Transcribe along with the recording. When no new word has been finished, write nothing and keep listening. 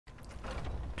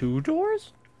2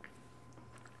 doors?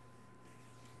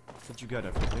 Did you get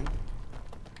everything?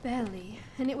 Barely.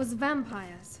 And it was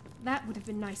vampires. That would have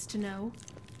been nice to know.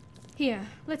 Here,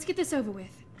 let's get this over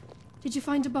with. Did you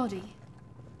find a body?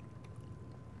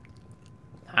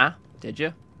 Huh? Did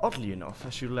you? Oddly enough,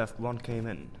 as you left, one came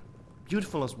in.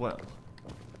 Beautiful as well.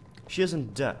 She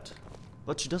isn't dead,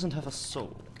 but she doesn't have a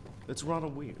soul. It's rather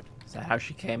weird. Is that how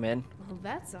she came in? Well,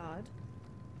 that's odd.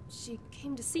 She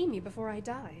came to see me before I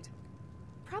died.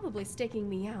 Probably staking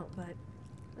me out, but...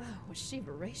 oh, was she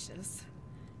voracious.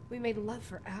 We made love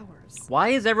for hours. Why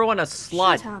is everyone a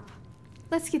slut? Shut up.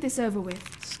 Let's get this over with.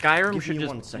 Skyrim Give should me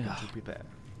just... 1 second to prepare.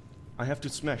 I have to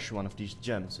smash one of these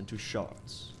gems into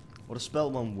shards, or the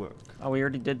spell won't work. Oh, we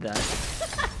already did that.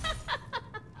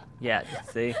 Yeah,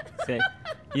 see?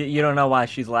 You don't know why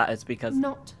she's It's because...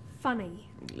 Not funny.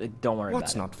 Don't worry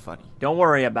What's about not funny? it. Don't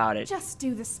worry about it. Just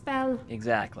do the spell.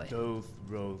 Exactly. Doth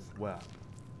roth wap.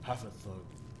 Have a thug.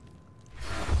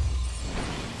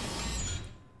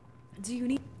 Do you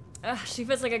need... Ugh, she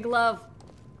fits like a glove.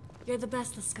 You're the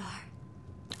best, Laskar.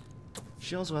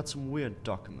 She also had some weird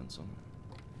documents on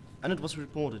her. And it was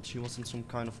reported she was in some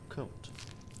kind of cult.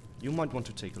 You might want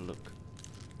to take a look.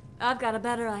 I've got a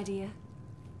better idea.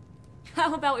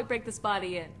 How about we break this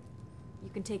body in? You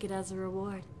can take it as a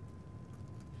reward.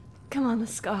 Come on,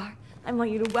 Laskar. I want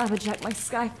you to wabbajack my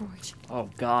Skyforge. Oh,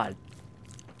 God.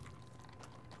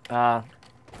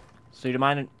 So you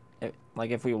mind,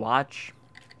 like, if we watch?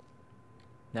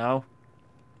 No?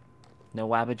 No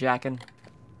wabbajacking?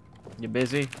 You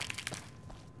busy?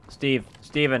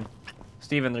 Steven,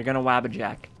 they're gonna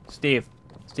wabbajack. Steve,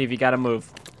 you gotta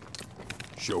move.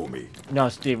 Show me. No,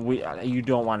 Steve, you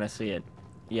don't want to see it.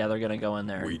 Yeah, they're gonna go in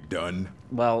there. We done?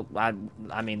 Well,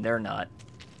 I mean, they're not.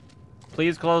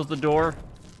 Please close the door.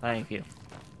 Thank you.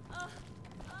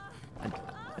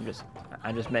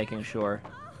 I'm just making sure.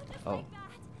 Oh.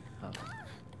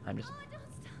 I'm just.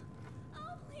 Oh,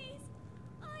 please.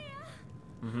 Oh,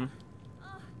 yeah. Mm-hmm.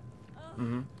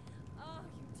 Mm-hmm. Oh,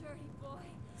 you dirty boy.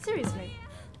 Seriously.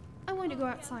 I want to go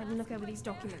outside and look over these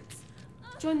documents.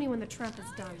 Join me when the trap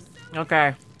is done.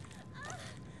 Okay.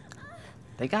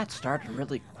 They got started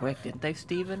really quick, didn't they,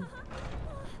 Steven?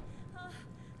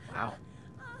 Wow.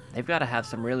 They've got to have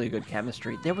some really good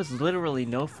chemistry. There was literally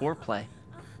no foreplay.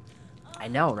 I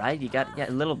know, right? You got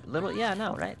little, yeah,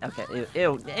 no, right? Okay.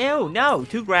 Ew, no,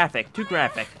 too graphic. Oh.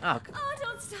 Oh,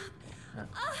 don't stop.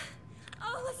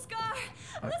 Laskar.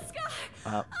 Laskar.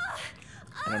 I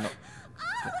don't know.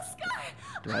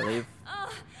 Laskar. Do I leave?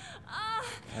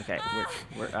 Okay,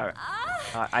 we're all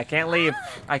right. I can't leave.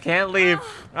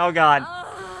 Oh God.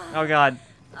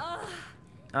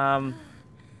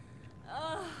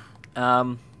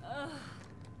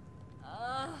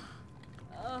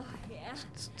 Yeah.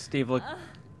 Steve, look.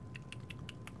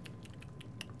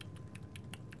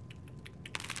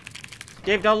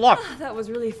 Steve, don't look. That was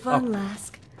really fun,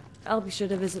 Lask. I'll be sure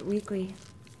to visit weekly.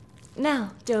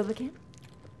 Now, Dovahkiin,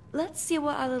 let's see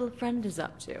what our little friend is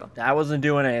up to. I wasn't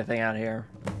doing anything out here.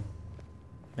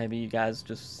 Maybe you guys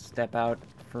just step out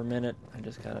for a minute. I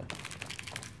just gotta...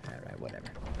 Alright, whatever.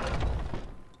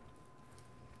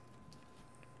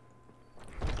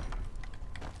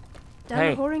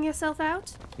 Done whoring yourself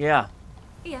out? Yeah.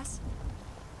 Yes.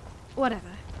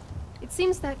 Whatever. It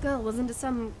seems that girl was into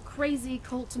some crazy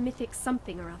cult mythic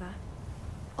something or other.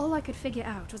 All I could figure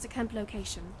out was a camp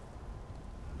location.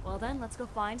 Well then, let's go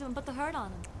find him and put the hurt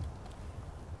on him.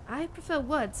 I prefer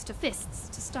words to fists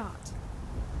to start.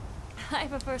 I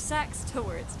prefer sex to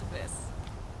words to fists.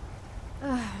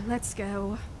 Let's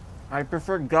go. I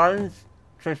prefer guns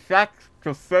to sex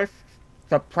to fists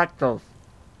to pretzels.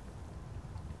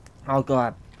 Oh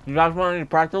God. You guys want any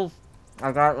pretzels?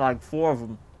 I got like 4 of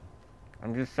them.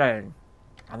 I'm just saying.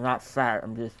 I'm not fat.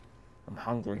 I'm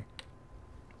hungry.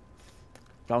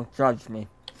 Don't judge me.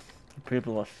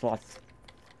 People are sluts.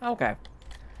 Okay.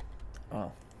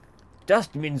 Oh.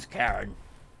 Dust means Karen.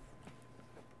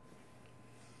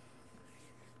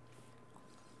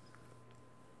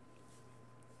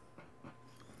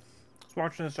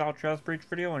 Watching this Al Chess Breach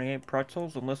video and he ate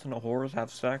pretzels and listen to whores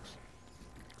have sex.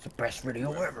 It's the best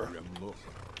video ever.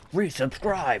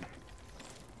 Resubscribe.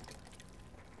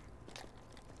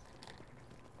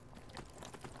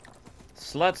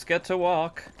 Sluts get to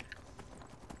walk.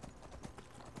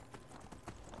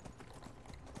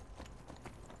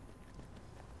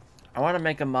 I want to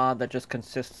make a mod that just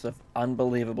consists of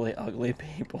unbelievably ugly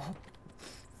people.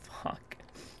 Fuck.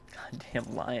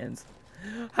 Goddamn lions.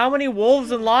 How many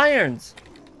wolves and lions?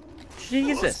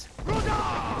 Jesus.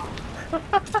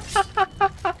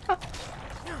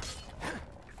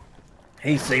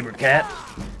 Hey, Saber Cat.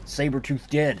 Sabretooth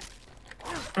dead.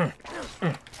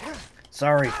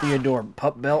 Sorry, Theodore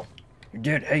Pup Belt. You're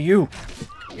dead. Hey, you.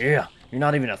 Yeah, you're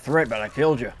not even a threat, but I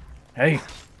killed you. Hey.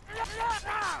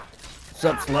 What's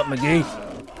up, Slut McGee?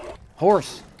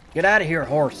 Horse. Get out of here,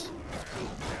 horse.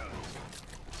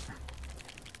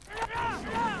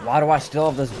 Why do I still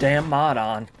have this damn mod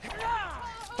on?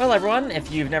 Well, everyone,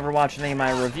 if you've never watched any of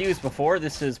my reviews before,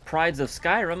 this is Prides of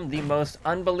Skyrim, the most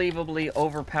unbelievably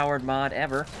overpowered mod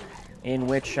ever, in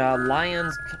which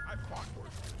lions...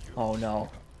 Oh,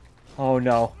 no. Oh,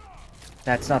 no.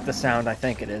 That's not the sound I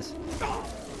think it is.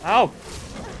 Oh!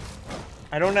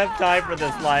 I don't have time for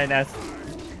this, lioness.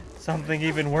 Something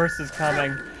even worse is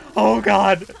coming. Oh,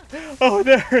 God! Oh,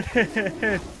 there it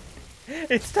is!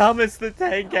 It's Thomas the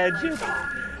Tank Engine!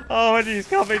 Oh, and he's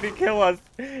coming to kill us.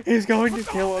 He's going to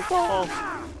kill us all.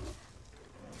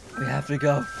 We have to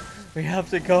go. We have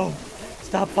to go.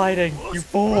 Stop fighting, you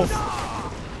fools.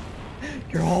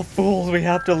 You're all fools. We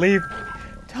have to leave.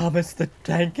 Thomas the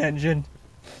Tank Engine.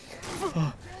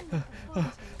 Oh,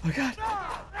 God.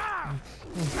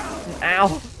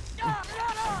 Ow.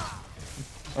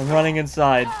 I'm running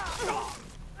inside.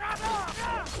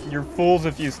 You're fools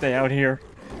if you stay out here.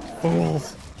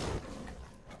 Fools.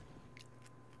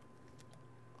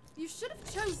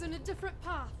 Chosen a different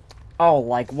path. Oh,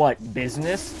 like what?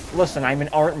 Business? Listen, I'm an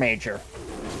art major.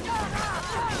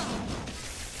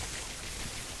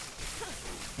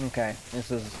 Okay,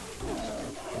 this is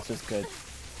good.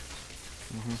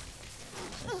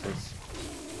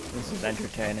 This is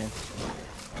entertaining.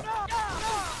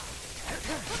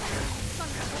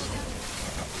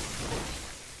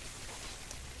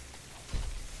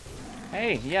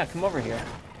 Hey, yeah, come over here.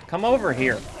 Come over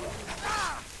here.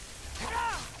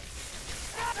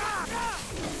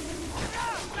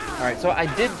 Alright, so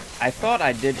I thought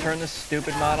I did turn this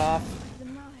stupid mod off. The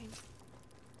mine.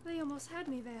 They almost had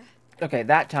me there. Okay,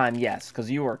 that time, yes,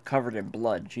 because you were covered in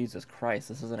blood. Jesus Christ,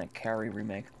 this isn't a Carrie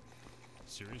remake.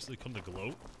 Seriously, come to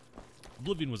gloat?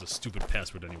 Oblivion was a stupid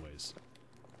password anyways.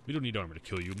 We don't need armor to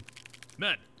kill you.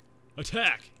 Men,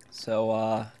 attack!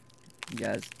 So, you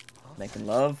guys making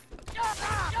love?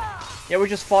 Yeah, we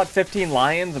just fought 15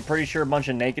 lions. I'm pretty sure a bunch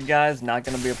of naked guys. Not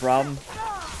gonna be a problem.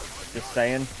 Just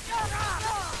saying.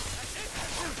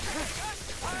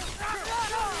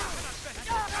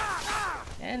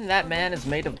 And that man is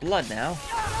made of blood now.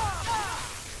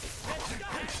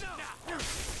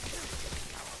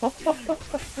 You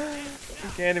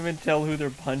can't even tell who they're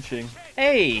punching.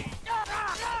 Hey!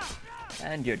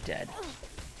 And you're dead.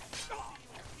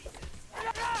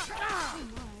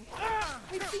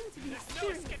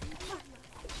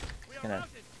 Gonna...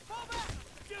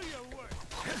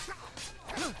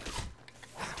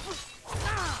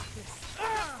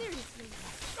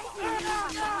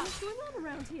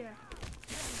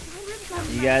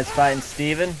 You guys fighting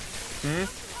Steven?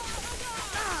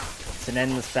 It's an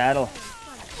endless battle.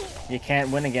 You can't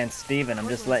win against Steven, I'm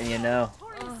just letting you know.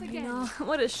 Oh, you know,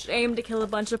 what a shame to kill a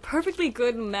bunch of perfectly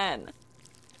good men.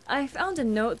 I found a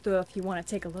note, though, if you want to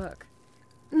take a look.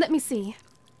 Let me see.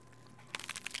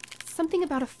 Something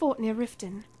about a fort near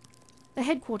Riften. The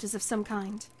headquarters of some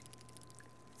kind.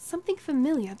 Something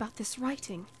familiar about this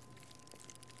writing.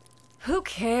 Who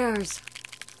cares?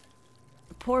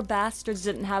 The poor bastards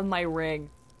didn't have my ring.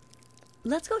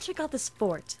 Let's go check out this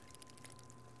fort.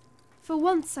 For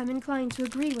once, I'm inclined to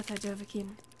agree with her,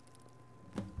 Dovahkiin.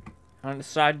 On a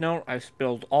side note, I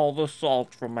spilled all the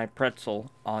salt from my pretzel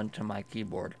onto my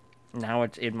keyboard. Now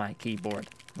it's in my keyboard.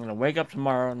 I'm gonna wake up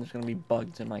tomorrow and there's gonna be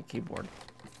bugs in my keyboard.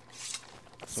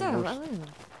 So,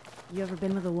 you ever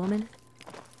been with a woman?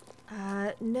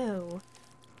 No.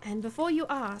 And before you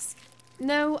ask,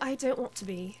 no, I don't want to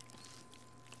be.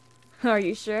 Are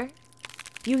you sure?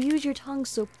 You use your tongue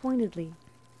so pointedly,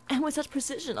 and with such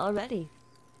precision already.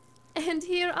 And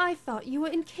here I thought you were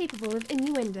incapable of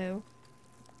innuendo.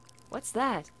 What's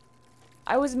that?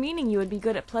 I was meaning you would be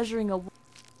good at pleasuring a...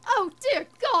 Oh, dear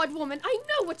God, woman, I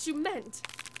know what you meant!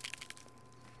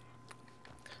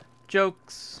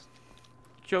 Jokes.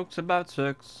 Jokes about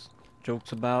sex.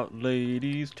 Jokes about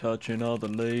ladies touching other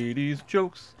ladies.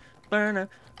 Jokes. Burner.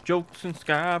 Jokes in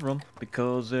Skyrim.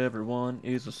 Because everyone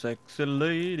is a sexy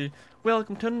lady.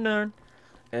 Welcome to Nern.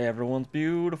 Everyone's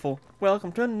beautiful.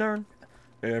 Welcome to Nern.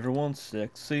 Everyone's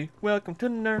sexy. Welcome to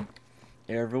Nern.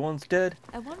 Everyone's dead.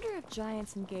 I wonder if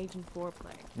giants engage in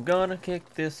foreplay. I'm gonna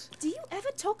kick this. Do you ever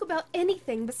talk about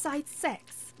anything besides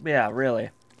sex? Yeah, really.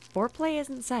 Foreplay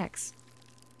isn't sex.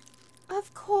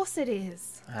 Of course it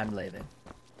is. I'm leaving.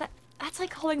 That's like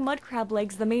calling mud crab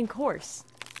legs the main course.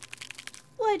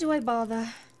 Why do I bother?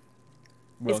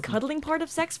 Is cuddling part of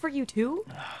sex for you too?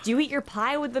 Do you eat your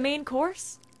pie with the main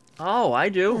course? Oh, I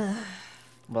do.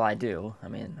 Well, I do. I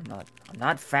mean, I'm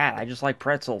not fat. I just like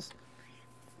pretzels.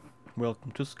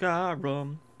 Welcome to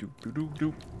Skyrim. Doop doop doop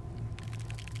doop.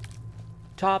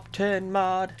 Top 10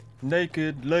 mod.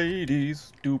 Naked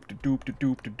ladies. Doop doop doop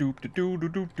doop doop doop doop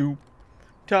doop doop doop.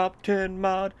 Top 10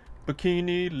 mod.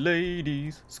 Bikini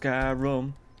ladies.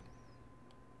 Skyrim.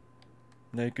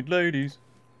 Naked ladies.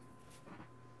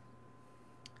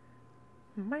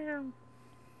 Meow.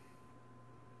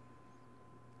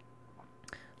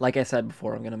 Like I said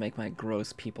before, I'm gonna make my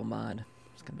gross people mod.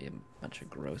 It's gonna be a bunch of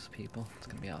gross people. It's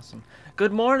gonna be awesome.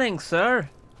 Good morning, sir.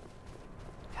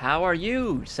 How are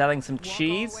you? Selling some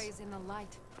cheese? Walk always in the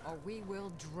light, or we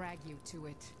will drag you to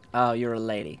it. Oh, you're a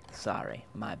lady. Sorry,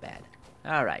 my bad.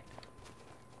 All right.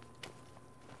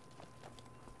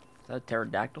 Is that a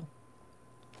pterodactyl?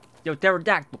 Yo,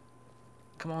 pterodactyl!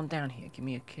 Come on down here. Give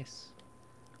me a kiss.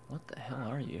 What the hell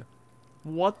are you?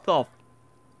 What the?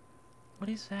 What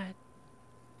is that?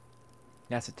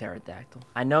 That's a pterodactyl.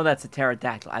 I know that's a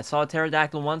pterodactyl. I saw a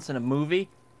pterodactyl once in a movie.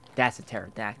 That's a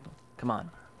pterodactyl. Come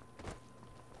on.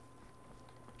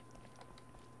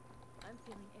 I'm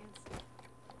feeling antsy.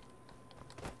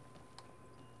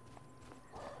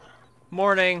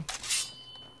 Morning.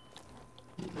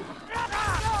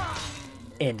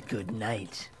 And good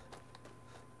night.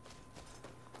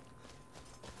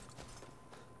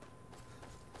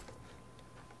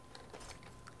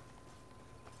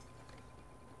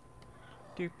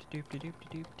 Doop doop doop doop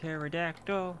doop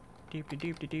pterodactyl. Doop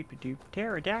doop doop doop doop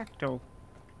pterodactyl.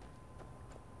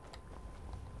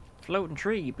 Floating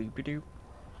tree. Boop doop.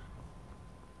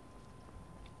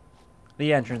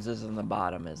 The entrance is in the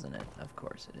bottom, isn't it? Of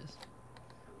course it is.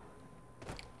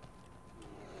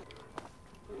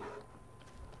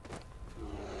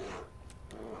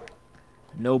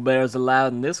 No bears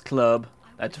allowed in this club.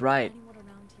 That's right.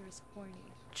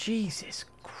 Jesus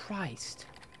Christ.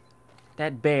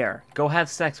 That bear. Go have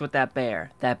sex with that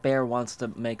bear. That bear wants to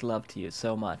make love to you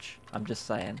so much. I'm just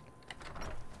saying.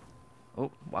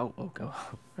 Oh, wow. Oh, go.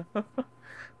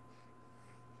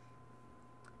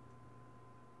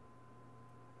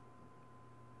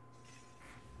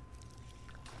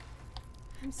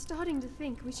 I'm starting to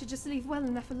think we should just leave well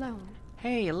enough alone.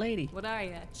 Hey, a lady. What are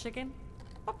you, chicken?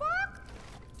 Oh,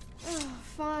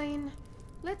 fine.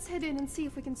 Let's head in and see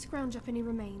if we can scrounge up any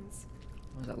remains.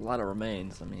 There's a lot of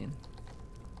remains, I mean.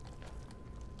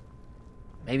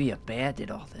 Maybe a bear did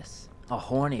all this. A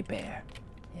horny bear.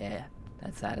 Yeah,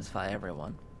 that'd satisfy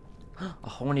everyone. A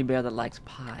horny bear that likes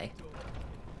pie.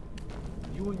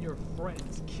 You and your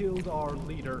friends killed our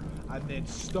leader and then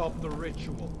stopped the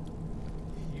ritual.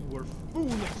 You were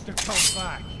foolish to come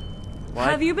back. What?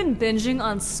 Have you been binging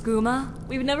on skooma?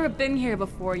 We've never been here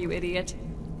before, you idiot.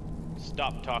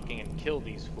 Stop talking and kill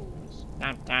these fools.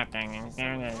 Stop talking and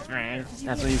kill this friend.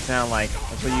 That's what you sound like.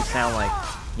 That's what you sound like.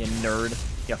 You nerd.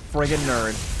 You friggin'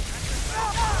 nerd.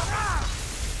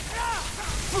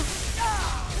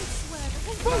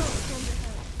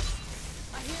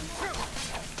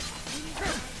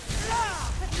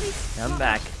 I'm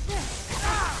back.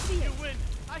 You win.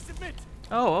 I submit.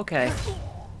 Oh, okay.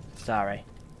 Sorry.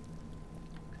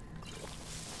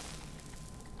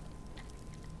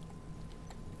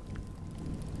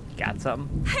 Got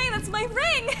something? Hey, that's my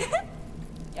ring!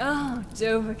 Oh,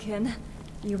 Dovahkiin.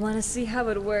 You want to see how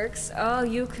it works? Oh,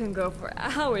 you can go for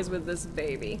hours with this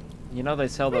baby. You know they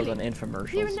sell those Really? on infomercials.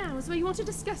 Here and now is where you want to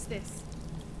discuss this.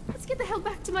 Let's get the hell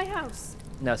back to my house.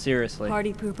 No, seriously.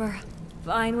 Party pooper.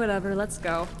 Fine, whatever, let's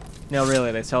go. No,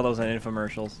 really, they sell those on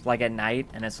infomercials. Like at night,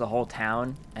 and it's the whole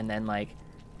town, and then like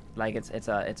it's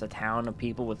a town of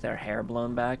people with their hair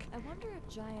blown back. I wonder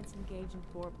if giants engage in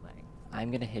foreplay.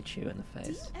 I'm gonna hit you in the Do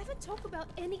you face. ever talk about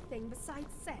anything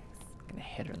besides sex? I'm gonna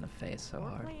hit her in the face so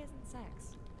hard. Foreplay isn't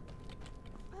sex.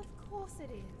 Of course it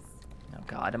is. Oh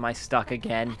god, am I stuck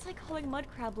again? That's like calling mud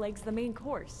crab legs the main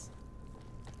course.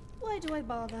 Why do I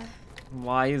bother?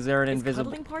 Why is there an Is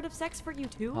invisible... cuddling part of sex for you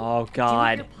too? Oh Do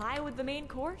god. you eat your pie with the main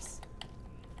course?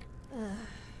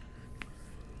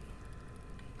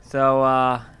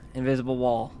 So, invisible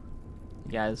wall.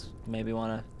 You guys maybe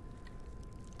wanna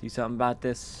do something about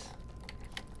this?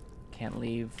 Can't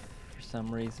leave for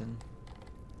some reason.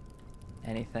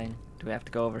 Anything? Do we have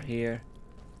to go over here?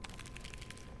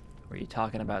 Were you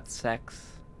talking about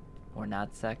sex? Or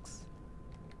not sex?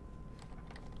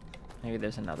 Maybe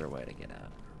there's another way to get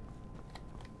out.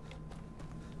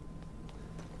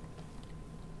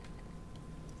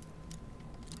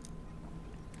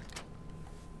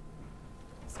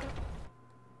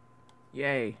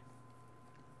 Yay.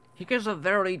 Here's a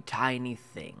very tiny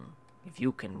thing. If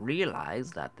you can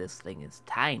realize that this thing is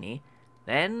tiny,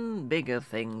 then bigger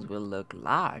things will look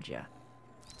larger.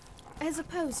 As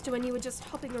opposed to when you were just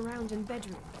hopping around in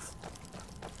bedrooms.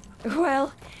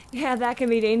 Well, yeah, that can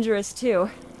be dangerous too.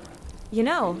 You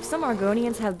know, some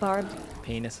Argonians have barbed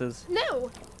penises.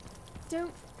 No!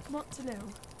 Don't want to know.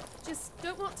 Just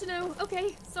don't want to know.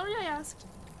 Okay, sorry I asked.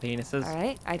 Penises.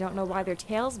 Alright, I don't know why their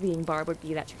tails being barbed would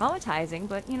be that traumatizing,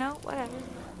 but you know, whatever.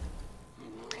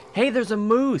 Hey, there's a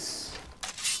moose!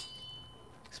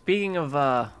 Speaking of,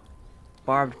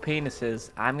 barbed penises,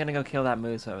 I'm gonna go kill that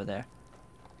moose over there.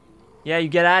 Yeah, you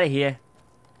get out of here.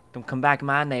 Don't come back in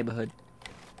my neighborhood.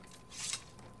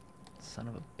 Son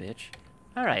of a bitch.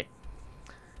 Alright.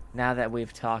 Now that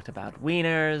we've talked about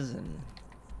wieners and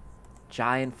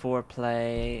giant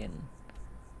foreplay and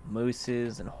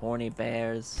mooses and horny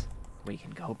bears, we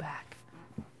can go back.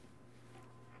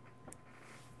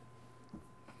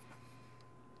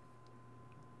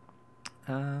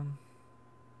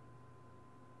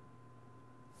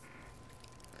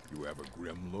 You have a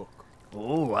grim look.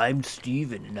 Oh, I'm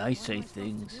Steven and I say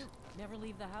things. Never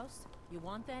leave the house? You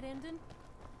want that ending?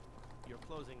 You're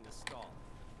closing the stall.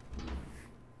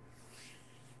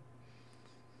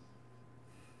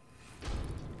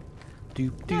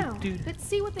 Now, let's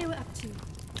see what they were up to.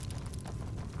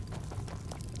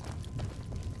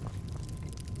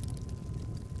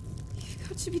 You've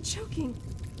got to be joking.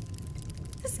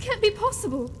 This can't be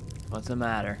possible. What's the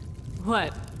matter?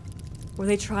 What? Were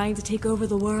they trying to take over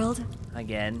the world?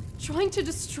 Again? Trying to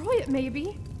destroy it,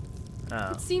 maybe.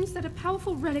 Oh. It seems that a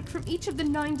powerful relic from each of the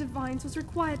 9 divines was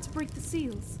required to break the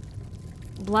seals.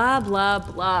 Blah, blah,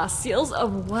 blah. Seals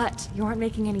of what? You aren't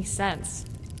making any sense.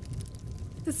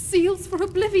 The seals for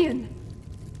oblivion.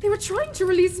 They were trying to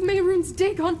release Mehrunes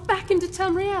Dagon back into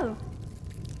Tamriel.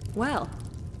 Well,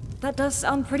 that does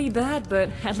sound pretty bad, but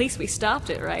at least we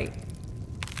stopped it, right?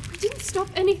 We didn't stop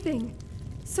anything.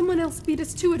 Someone else beat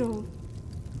us to it all.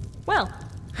 Well,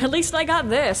 at least I got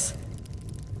this.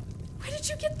 Where did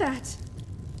you get that?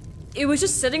 It was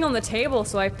just sitting on the table,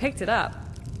 so I picked it up.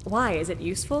 Why? Is it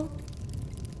useful?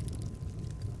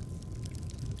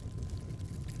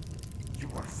 You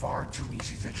are far too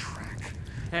easy to track.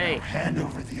 Hey. Now hand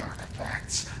over the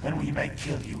artifacts, and we may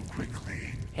kill you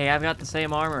quickly. Hey, I've got the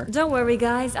same armor. Don't worry,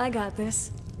 guys. I got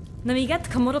this. Namigat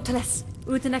kamoroteles,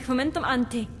 utinek momentum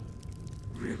ante.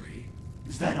 Really?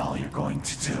 Is that all you're going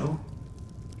to do?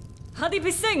 Hadi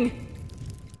bising!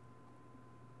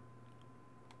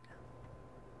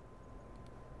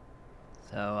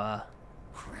 So, I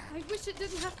wish it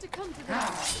didn't have to come to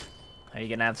that. are you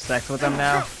gonna have sex with them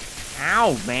now?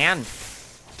 Ow, man!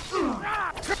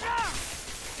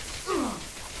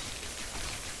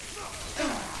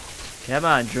 Come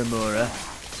on, Dramura.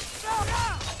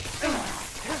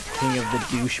 King of the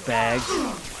douchebags.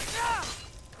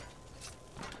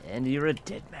 And you're a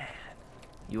dead man.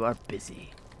 You are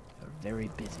busy. You're very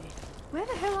busy. Where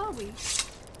the hell are we?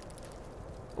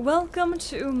 Welcome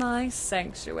to my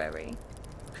sanctuary.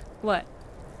 What?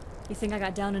 You think I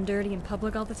got down and dirty in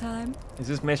public all the time? Is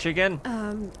this Michigan?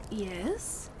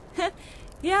 Yes?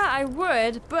 Yeah, I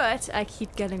would, but I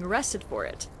keep getting arrested for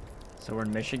it. So we're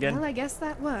in Michigan? Well, I guess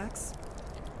that works.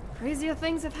 Crazier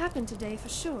things have happened today, for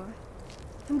sure.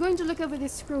 I'm going to look over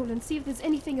this scroll and see if there's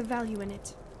anything of value in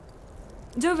it.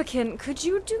 Dovahkiin, could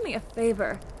you do me a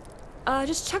favor?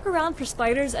 Just check around for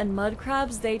spiders and mud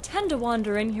crabs. They tend to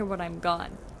wander in here when I'm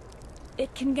gone.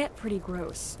 It can get pretty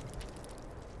gross.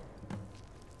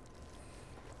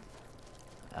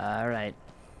 Alright.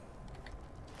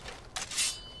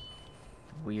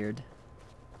 Weird.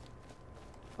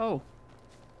 Oh.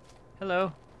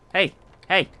 Hello. Hey!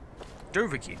 Hey!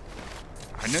 Dovahkiin,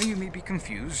 I know you may be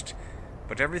confused,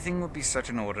 but everything will be set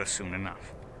in order soon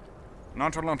enough.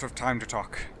 Not a lot of time to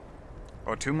talk.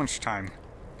 Or too much time.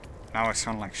 Now I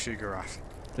sound like Shigarath.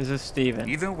 This is Steven.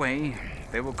 Either way,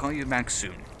 they will call you back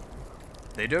soon.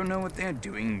 They don't know what they're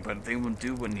doing, but they will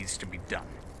do what needs to be done.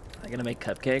 Are they gonna make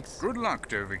cupcakes? Good luck,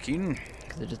 Dovahkiin.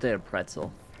 Because they just ate a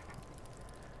pretzel.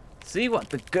 See what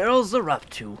the girls are up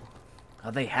to.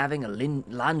 Are they having a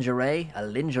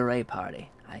lingerie party?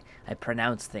 I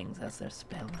pronounce things as they're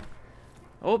spelled.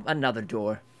 Oh, another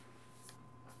door.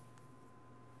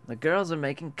 The girls are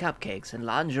making cupcakes and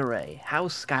lingerie. How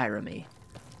Skyrim-y.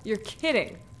 You're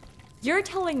kidding. You're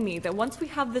telling me that once we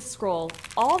have this scroll,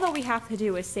 all that we have to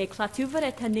do is say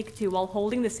Klatuvaret Niktu while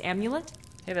holding this amulet?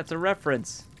 Hey, that's a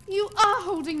reference. You are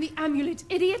holding the amulet,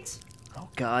 idiot! Oh,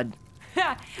 God.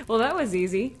 Ha! Well, that was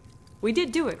easy. We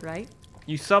did do it, right?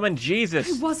 You summoned Jesus.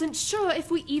 I wasn't sure if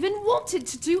we even wanted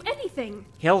to do anything.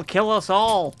 He'll kill us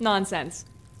all. Nonsense.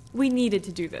 We needed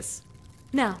to do this.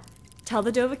 Now, tell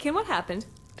the Dovahkiin what happened.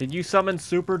 Did you summon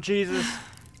Super Jesus?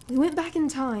 We went back in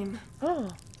time. Oh.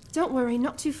 Don't worry,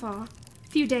 not too far.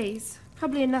 Few days.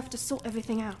 Probably enough to sort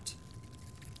everything out.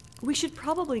 We should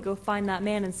probably go find that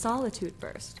man in solitude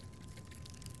first.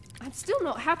 I'm still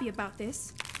not happy about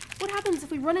this. What happens if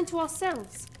we run into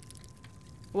ourselves?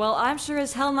 Well, I'm sure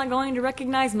as hell not going to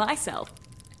recognize myself.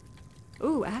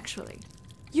 Ooh, actually.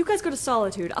 You guys go to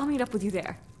Solitude. I'll meet up with you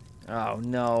there. Oh,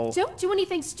 no. Don't do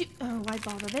anything oh, why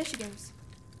bother? There she goes.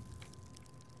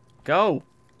 Go.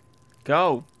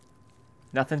 Go.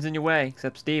 Nothing's in your way,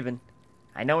 except Steven.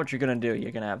 I know what you're gonna do.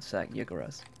 You're gonna have sex. You're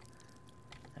gross.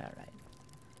 Alright.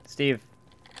 Steve,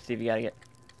 you gotta get...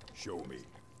 Show me.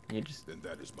 You just... Then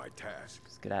that is my task.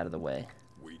 Just get out of the way.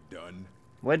 We done?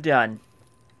 We're done.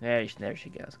 There she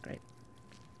goes. Great.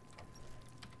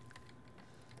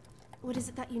 What is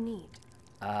it that you need?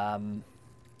 Find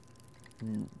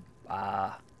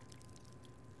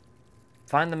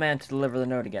the man to deliver the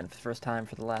note again for the first time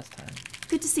for the last time.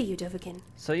 Good to see you, Dovahkiin.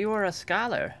 So you are a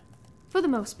scholar? For the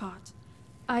most part.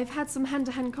 I've had some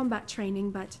hand-to-hand combat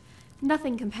training, but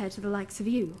nothing compared to the likes of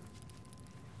you.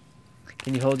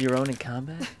 Can you hold your own in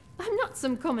combat? I'm not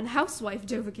some common housewife,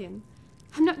 Dovahkiin.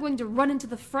 I'm not going to run into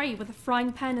the fray with a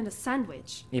frying pan and a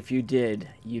sandwich. If you did,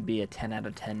 you'd be a 10 out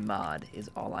of 10 mod,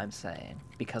 is all I'm saying.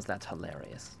 Because that's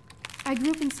hilarious. I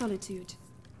grew up in Solitude.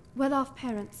 Well-off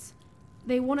parents.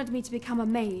 They wanted me to become a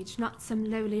mage, not some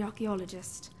lowly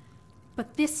archaeologist.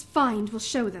 But this find will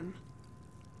show them.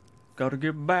 Gotta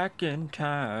get back in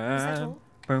time. Is that all?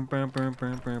 Burn, burn, burn,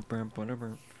 burn, burn, burn, burn,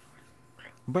 burn.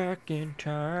 Back in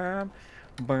time.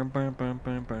 Burn, burn, burn,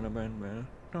 burn, burn, burn, burn.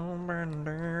 Don't burn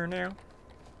there now.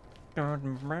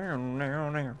 Don't burn now,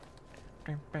 now.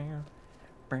 Burn, burn,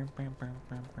 burn, burn, burn,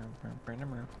 burn, burn, burn,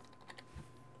 burn.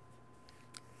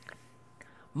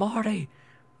 Marty!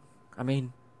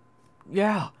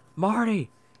 Marty!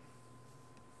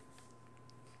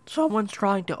 Someone's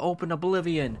trying to open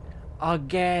Oblivion.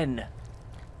 Again.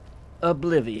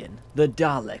 Oblivion, the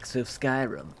Daleks of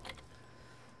Skyrim.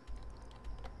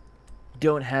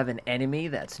 Don't have an enemy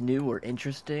that's new or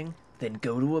interesting? Then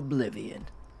go to Oblivion.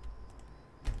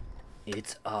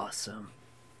 It's awesome.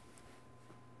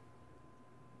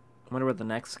 I wonder what the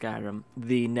next Skyrim...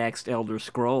 The next Elder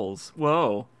Scrolls.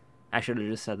 Whoa. I should have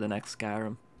just said the next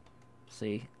Skyrim.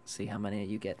 See how many of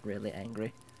you get really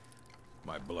angry.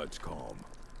 My blood's calm.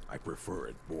 I prefer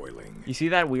it boiling. You see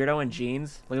that weirdo in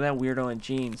jeans? Look at that weirdo in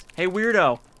jeans. Hey,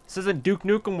 weirdo! This isn't Duke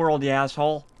Nukem World, you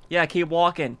asshole. Yeah, keep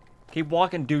walking. Keep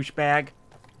walking, douchebag.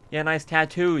 Yeah, nice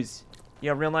tattoos.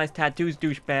 Yeah, real nice tattoos,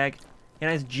 douchebag. Yeah,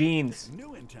 nice jeans.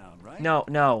 New in town, right? No,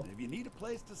 no. If you need a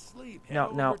place to sleep, head No,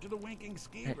 over no. to the Winking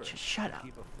Skeever. Shut up.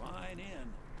 Keep a fine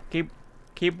inn.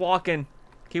 Keep walking.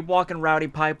 Keep walking, Rowdy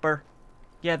Piper.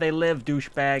 Yeah, they live,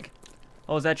 douchebag.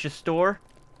 Oh, is that your store?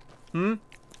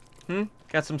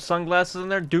 Got some sunglasses in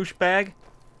there, douchebag? You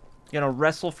gonna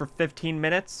wrestle for 15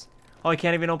 minutes? Oh, you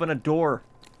can't even open a door.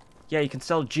 Yeah, you can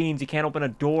sell jeans, you can't open a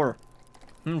door.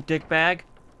 Dickbag?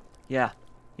 Yeah,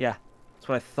 that's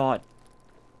what I thought.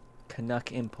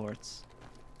 Canuck Imports.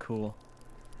 Cool.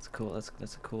 That's cool,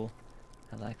 that's cool.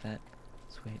 I like that.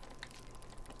 Sweet.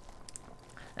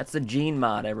 That's the jean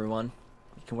mod, everyone.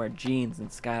 You can wear jeans in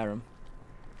Skyrim.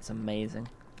 It's amazing.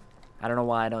 I don't know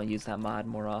why I don't use that mod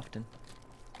more often.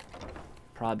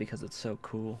 Probably because it's so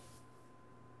cool.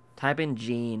 Type in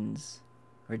jeans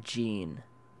or Jean.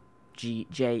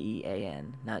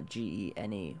 Jean, not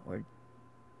Gene, or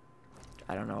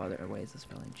I don't know other ways of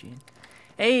spelling Jean.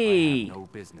 Hey! I have no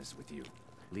business with you.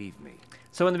 Leave me.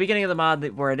 So in the beginning of the mod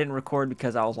where I didn't record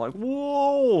because I was like,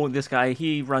 whoa, this guy,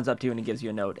 he runs up to you and he gives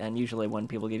you a note. And usually when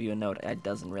people give you a note, it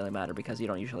doesn't really matter because you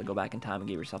don't usually go back in time and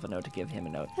give yourself a note to give him a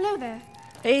note. Hello there.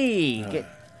 Hey!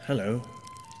 Hello.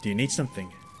 Do you need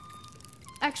something?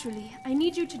 Actually, I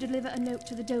need you to deliver a note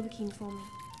to the Dovahkiin for me.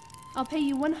 I'll pay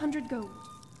you 100 gold.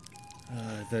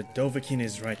 The Dovahkiin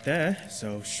is right there,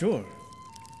 so sure.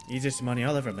 Easiest money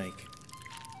I'll ever make.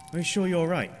 Are you sure you're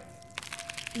alright?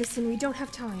 Listen, we don't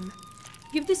have time.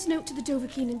 Give this note to the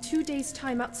Dovahkiin in 2 days'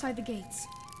 time outside the gates.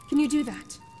 Can you do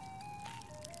that?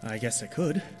 I guess I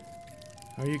could.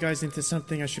 Are you guys into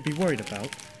something I should be worried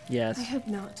about? Yes. I hope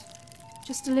not.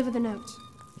 Just deliver the note.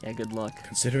 Yeah, good luck.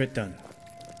 Consider it done.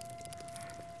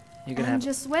 You can And have...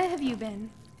 just where have you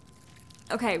been?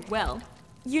 Okay, well,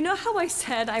 you know how I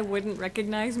said I wouldn't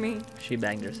recognize me? She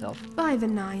banged herself. By the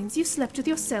nines, you slept with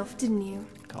yourself, didn't you?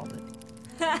 Called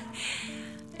it.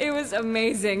 It was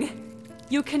amazing.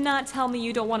 You cannot tell me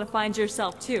you don't want to find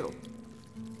yourself too.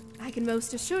 I can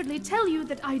most assuredly tell you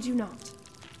that I do not.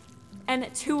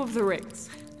 And 2 of the rings.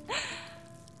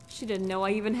 She didn't know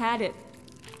I even had it.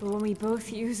 But when we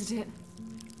both used it...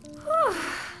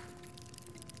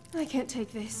 I can't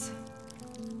take this.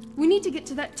 We need to get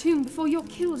to that tomb before you're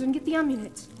killed and get the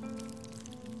amulet.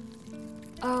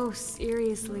 Oh,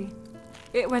 seriously.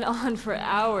 It went on for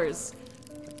hours.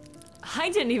 I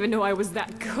didn't even know I was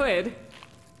that good.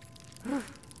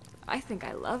 I think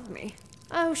I love me.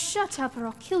 Oh, shut up or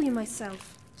I'll kill you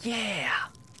myself. Yeah.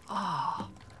 Oh.